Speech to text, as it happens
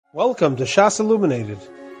Welcome to Shas Illuminated.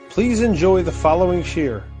 Please enjoy the following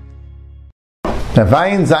shir.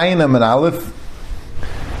 Vayin Zayin Amud Aleph.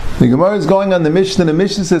 The Gemara is going on the Mishnah. The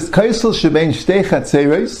Mishnah says, "Kaisel shebein shtei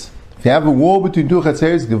chatzeros." If you have a wall between two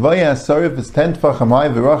chatzeros, Gevaya Asarif is 10 tefachim high,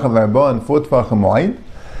 V'rachav Arba and 4 tefachim wide.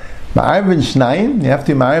 Ma'ariv and Shnayim, you have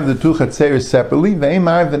to ma'ariv the two chatzeros separately. Ve'im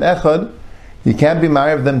ma'ariv and Echad, you can't be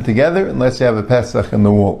ma'ariv them together unless you have a Pesach in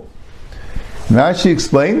the wall. Rashi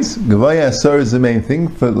explains, Gevaya Asar is the main thing.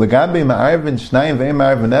 For Lagabe Ma'ariv and Shnayim Ve'im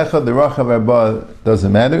Ma'ariv and Echad, the Rachav Arba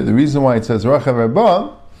doesn't matter. The reason why it says Rachav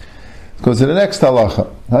Arba is because in the next halacha,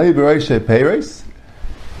 Hayi B'Reishei Peiros,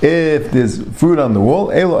 if there's fruit on the wall,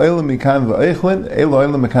 Elo Mikan V'Eichlin, Elo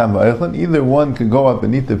Mikan V'Eichlin, either one can go up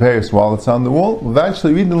and eat the Peiros while it's on the wall. We've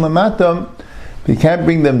actually read the Lamatam, but you can't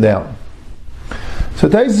bring them down. So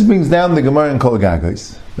Taisus brings down the Gemara in Kol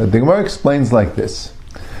Gagos. The Gemara explains like this.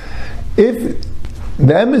 If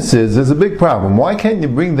the emissaries, there's a big problem. Why can't you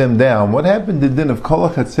bring them down? What happened to the din of Kol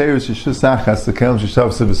HaChatzeros Sheshusachas, the Kelim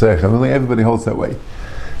Sheshavse B'Seicha? Really, everybody holds that way.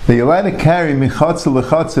 That you're allowed to carry Michatze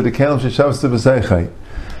L'Chatze, the Kelim Sheshavse B'Seicha.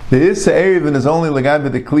 The Issa Eruvin is only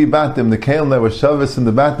Lagabe the Kli Batim, the Kelim that was Shabbos in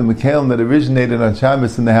the Batim, the Kelim that originated on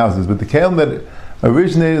Shabbos in the houses. But the Kelim that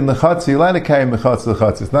originated in the Chatze, you're allowed to carry Michatze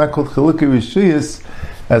L'Chatze. It's not called Chalukei Rishuyos,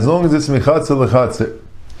 as long as it's Michatze L'Chatze.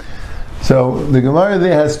 So the Gemara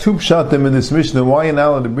there has two pshatim in this Mishnah. Why you're not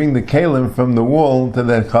allowed to bring the kelim from the wall to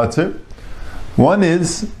the chatzir? One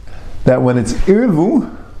is that when it's irvu,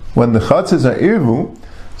 when the chatzers are irvu,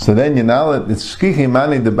 so then you're not allowed. It's shkichi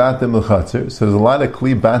mani de batim l'chatzir. So there's a lot of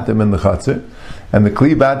kli batim in the chatzir, and the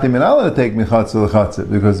kli batim you're not allowed to take michatzer l'chatzir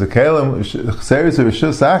because the kelim seris or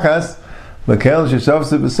rishus achas, the kelim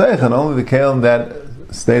sheshavse b'seich, and only the kelim that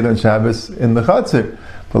stayed on Shabbos in the chatzir.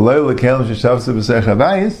 Not for the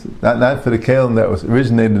kelim that was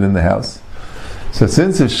originated in the house. So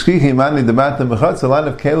since it's shchichi mani the batim b'chatzir, a lot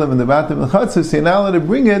of kelim in the batim b'chatzir, so you're not allowed to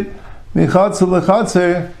bring it michatzer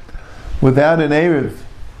l'chatzir without an erev.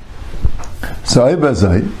 So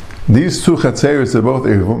Ibazai, these two chatzeros are both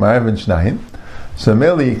erev, ma'ariv and shnayim. So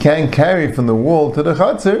merely you can't carry from the wall to the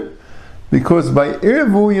chatzir because by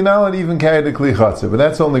erevu you're not allowed to even carry the kli chatzir. But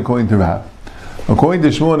that's only according to Rav. According to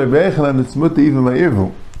Shmuel and Rebbe, it's mutter even by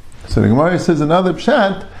irvu. So the Gemara says another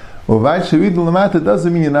pshat. Uvay shevid l'mata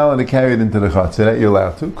doesn't mean you're not allowed to carry it into the chatzir. That you're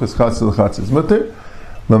allowed to, because chatzir l'chatzir is mutter.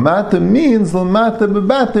 L'mata means l'mata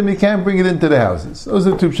b'batim. You can't bring it into the houses. Those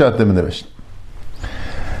are two pshatim in the Mishnah.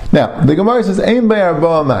 Now the Gemara says ein by arba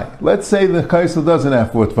amai. Let's say the kaisel doesn't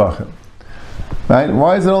have 4 tefachim. Right?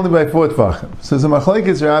 Why is it only by 4 tefachim? So the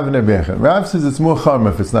machlekes Rav and Rebbe. Rav says it's more chum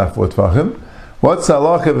if it's not 4 tefachim. What's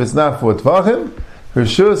halach if it's not 4 tefachim?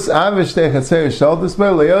 Rishus avish techatzer shaltis by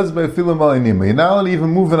leyaz by filim alinima. You're not allowed to even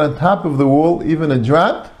move it on top of the wall, even a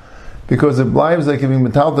drop, because it blives like giving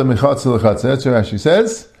metalta mechatzer l'chatzer. That's what Rashi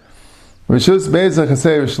says. Rishus beis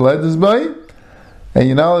achatzer shledis by, and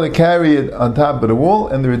you're not allowed to carry it on top of the wall.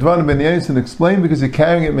 And the Ridvan ben Yosin explained because you're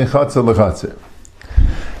carrying it mechatzer l'chatzer.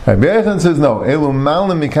 Rabbi Aharon says no. Elu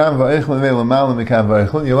malim mikan va'echlin, elu malim mikan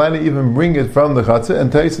va'echlin. You're allowed to even bring it from the chatzir, and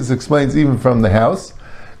Taisus explains even from the house,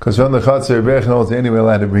 because from the chatzir, Rabbi Aharon holds anyway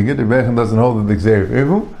allowed to bring it. Rabbi Aharon doesn't hold the gzeir of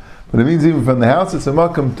irvu, but it means even from the house. It's a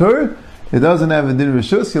makam tur. It doesn't have a din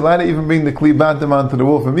rishus. You're allowed to even bring the kli batim onto the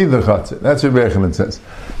wall from either chatzir. That's what Rabbi Aharon says.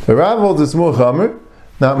 The Rav holds it's more chamer,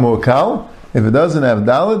 not more kal. If it doesn't have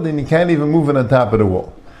dalad, then you can't even move it on top of the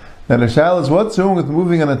wall. Now the shal is what's wrong with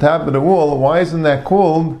moving on the top of the wall? Why isn't that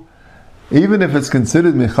called? Even if it's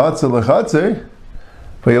considered michatzer l'chatzer,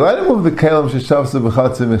 but you're allowed to move the kelim sheshavse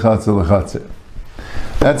b'chatzer michatzer l'chatzer.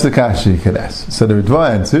 That's the kasha you could ask. So the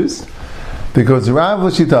Ritva answers, because Rav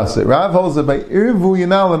l'shitase, Rav holds that by irvu you're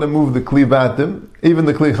not allowed to move the kli batim, even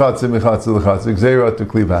the kli chatzer michatzer l'chatzer, gzeirah to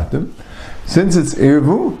kli batim. Since it's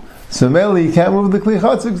irvu, so merely you can't move the kli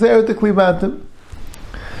chatzer, gzeirah to kli batim.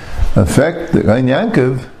 In fact, the Rein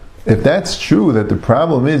Yankov, if that's true, that the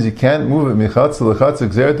problem is you can't move it michatzer l'chatzer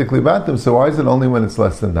gzeirah to kli batim, so why is it only when it's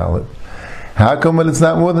less than daled? How come when it's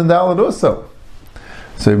not more than daled also?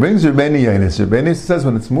 So he brings Rabbeinu Yonis. Rabbeinu Yonis says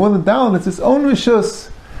when it's more than daled, it's its own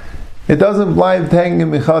rishus. It doesn't blind hanging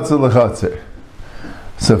in michatzer l'chatzer.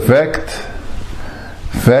 So fact,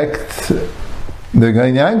 the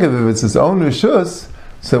Rein Yankov, if it's its own rishus,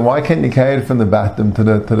 so why can't you carry it from the batim to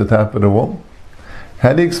the top of the wall?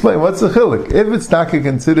 How do you explain? What's the chiluk? If it's not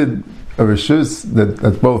considered a rishus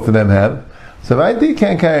that both of them have, so I think you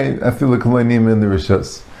can't carry afilu kolonim in the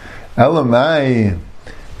rishus. Elamai,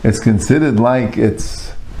 it's considered like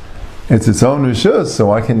it's its own rishus, so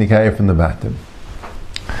why can't you carry it from the batim?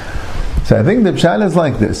 So I think the pshat is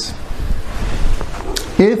like this.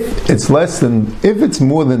 If it's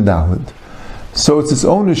more than daled, So it's its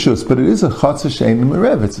own rishus, but it is a chatzah she'ein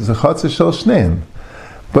merevetz. It's a chatzah shel shneim.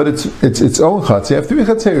 But it's its own chatzah. You have three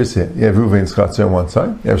chatzeres here. You have Ruvain's chatzah on one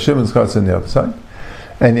side, you have Shimon's chatzah on the other side,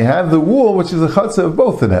 and you have the wall, which is a chatzah of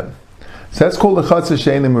both of them. So that's called a chatzah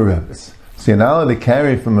she'ein merevetz. So you're not allowed to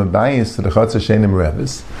carry from a bayis to the chatzah she'ein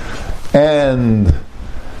merevetz, and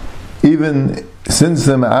even since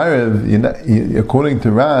the ma'arev, according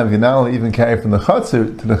to Rav, you're not allowed to even carry from the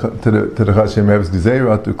chatzah to the chatzah she'ein merevetz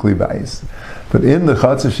gzeira to kli bayis. But in the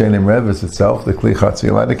chatzah she'ein merevetz itself, the kli chatzah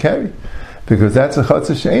you're allowed to carry, because that's a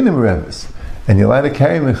chatzah she'ein merevetz, and you're allowed to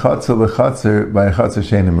carry mechatzah lechatzah by a chatzah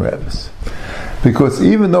she'ein merevetz. Because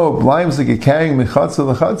even though it blimes like you're carrying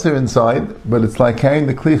mechatzah lechatzah inside, but it's like carrying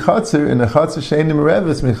the kli chatzah in a chatzah she'ein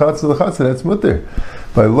merevetz, mechatzah lechatzah, that's mutter.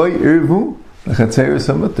 By loy irvu, the chatzeres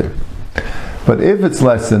are mutter. But if it's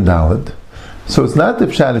less than daled, so it's not the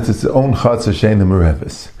pshat, it's its own chatzah she'ein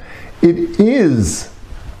merevetz. It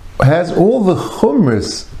has all the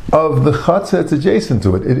chumras of the chatzah that's adjacent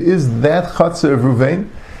to it. It is that chatzah of Ruvain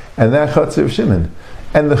and that chatzah of Shimon.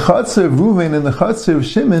 And the chatzah of Ruvain and the chatzah of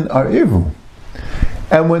Shimon are irvu.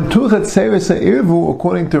 And when two chatzeres are irvu,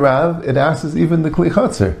 according to Rav, it asks even the kli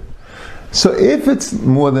chatzah. So if it's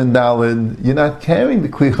more than daled, you're not carrying the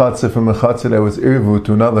kli chatzah from a chatzah that was irvu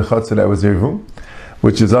to another chatzah that was irvu,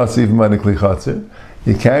 which is also even by the kli chatzah.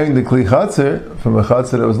 You're carrying the kli chatzah from a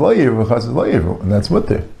chatzah that was lo irvu, chatzah lo irvu, and that's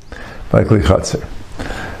mutter by kli chatzah.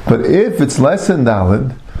 But if it's less than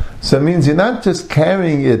daled, so it means you're not just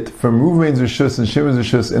carrying it from Ruvain's rishus and Shimon's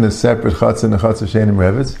rishus in a separate chatzah and a chatzah she'ein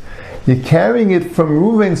merevetz. You're carrying it from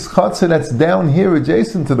Ruvain's chatzah that's down here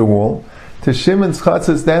adjacent to the wall to Shimon's chatzah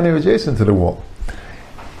that's down here adjacent to the wall.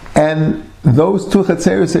 And those two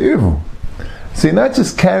chatzeres are irvu. So you're not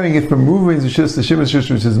just carrying it from Ruvain's rishus to Shimon's rishus,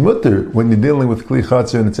 which is mutter when you're dealing with kli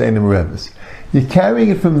chatzah and its ein merevetz. You're carrying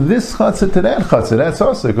it from this chatzah to that chatzah. That's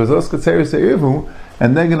also because those chatzeres are irvu,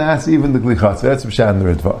 and they're going to ask even the kli chatzah. That's Pshat in the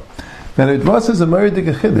Ritva. Now the Ritva says a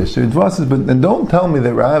meridik chiddush. The Ritva says, but and don't tell me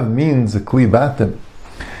that Rav means a kli batim,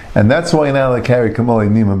 and that's why you're not allowed to carry kamali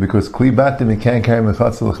nima, because kli batim you can't carry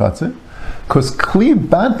mechatzah lechatzah, because kli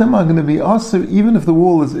batim are going to be also even if the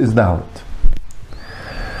wall is dalit.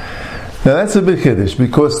 Now that's a big chiddush,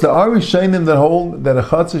 because the Arishainim that hold that a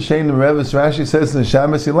chatzah she'ein merevetz, Rashi says in the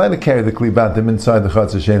Shabbos, you're allowed to carry the kli batim inside the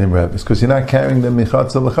chatzah she'ein merevetz, because you're not carrying them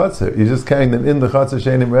mechatzah lechatzah. You're just carrying them in the chatzah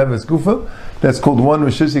she'ein merevetz gufa. That's called one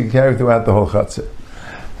rishus you can carry throughout the whole chatzah.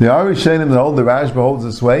 The Arishainim that hold the Rashba holds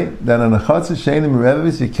this way, that on a chatzah she'ein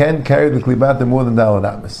merevetz you can't carry the kli batim more than daled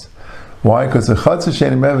amas. Why? Because the chatzah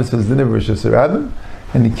she'ein merevetz has dinner rishus rabim,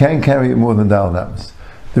 and you can't carry it more than daled amas.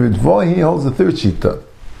 The Ritva he holds the third shita,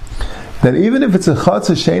 that even if it's a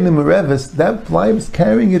chatzah she'ein merevetz, that blimes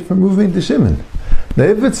carrying it from Ruvain to Shimon. Now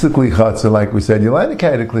if it's the kli chatzah, like we said, you're allowed to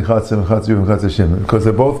carry the kli chatzah and chatzah Ruvain and chatzah Shimon, because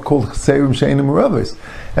they're both called chatzerim she'ein merevetz.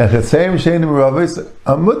 And chatzerim she'ein merevetz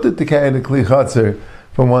are mutter to carry the kli chatzah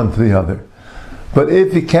from one to the other. But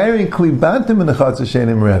if you're carrying kli batim in the chatzah she'ein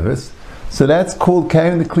merevetz, so that's called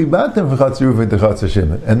carrying the kli batim from chatzah Ruvain to chatzah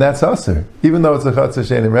Shimon. And that's aser. Even though it's a chatzah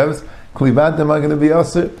she'ein merevetz, kli batim are going to be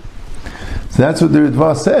aser. So that's what the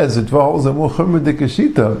Ritva says. The Ritva holds a more chumra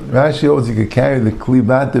dikashita. Rashi holds you could carry the kli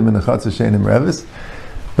batim in the chatzah she'ein merevetz,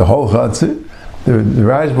 the whole chatzah. The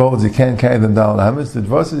Rashba holds you can't carry them down amas. The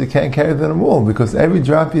Ritva says you can't carry them all, because every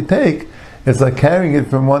drop you take, it's like carrying it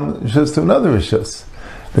from one rishus to another rishus.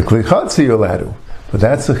 The kli chatzah you're allowed to, but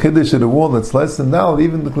that's the chiddush of the wall that's less than daled.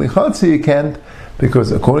 Even the kli chatzah you can't,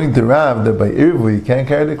 because according to Rav, that by irvu you can't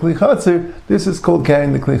carry the kli chatzah. This is called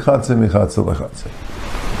carrying the kli chatzah mechatzah lechatzah.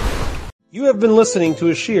 You have been listening to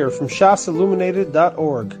a shiur from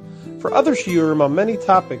shasilluminated.org. For other shiurim on many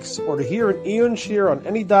topics, or to hear an iyun shiur on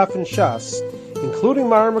any daf in Shas, including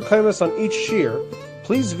Mara Mekaymas on each shiur,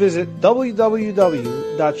 please visit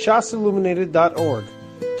www.shasilluminated.org.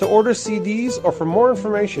 To order CDs or for more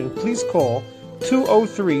information, please call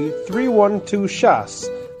 203-312-SHAS.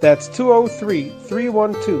 That's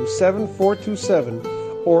 203-312-7427,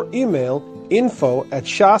 or email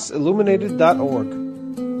info@shasilluminated.org.